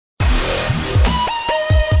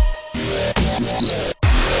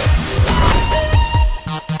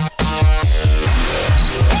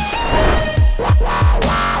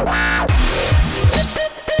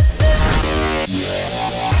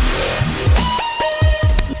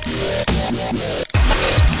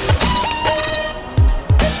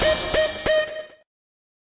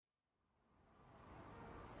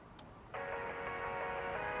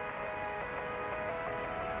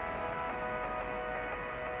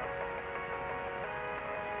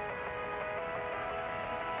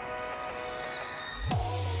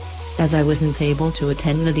As I wasn't able to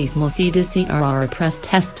attend the Desmosedici RR press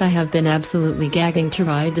test, I have been absolutely gagging to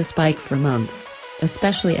ride this bike for months,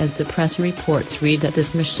 especially as the press reports read that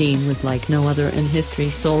this machine was like no other in history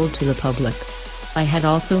sold to the public. I had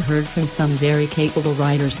also heard from some very capable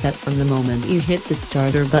riders that from the moment you hit the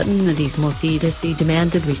starter button the Desmosedici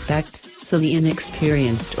demanded respect, so the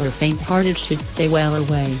inexperienced or faint-hearted should stay well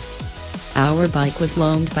away. Our bike was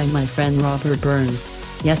loaned by my friend Robert Burns.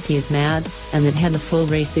 Yes, he is mad, and it had a full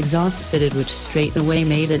race exhaust fitted, which straight away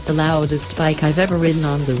made it the loudest bike I've ever ridden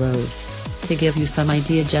on the road. To give you some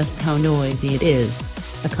idea just how noisy it is,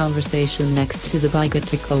 a conversation next to the bike it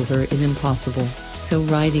took over is impossible, so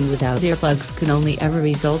riding without earplugs can only ever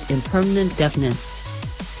result in permanent deafness.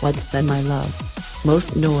 What's then, my love?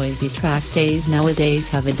 Most noisy track days nowadays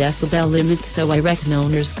have a decibel limit, so I reckon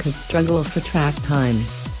owners could struggle for track time.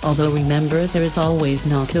 Although remember, there is always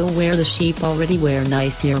Knockhill where the sheep already wear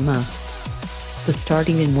nice earmuffs. The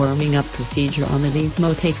starting and warming up procedure on the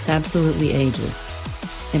Desmo takes absolutely ages.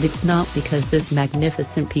 And it's not because this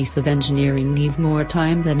magnificent piece of engineering needs more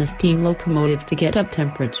time than a steam locomotive to get up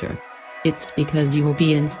temperature. It's because you will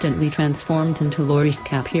be instantly transformed into Loris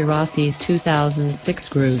Capirosi's 2006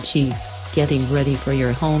 crew chief, getting ready for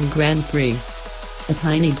your home Grand Prix. A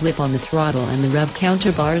tiny blip on the throttle and the rev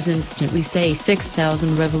counter bars instantly say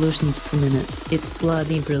 6,000 revolutions per minute. It's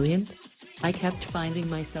bloody brilliant. I kept finding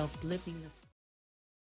myself blipping the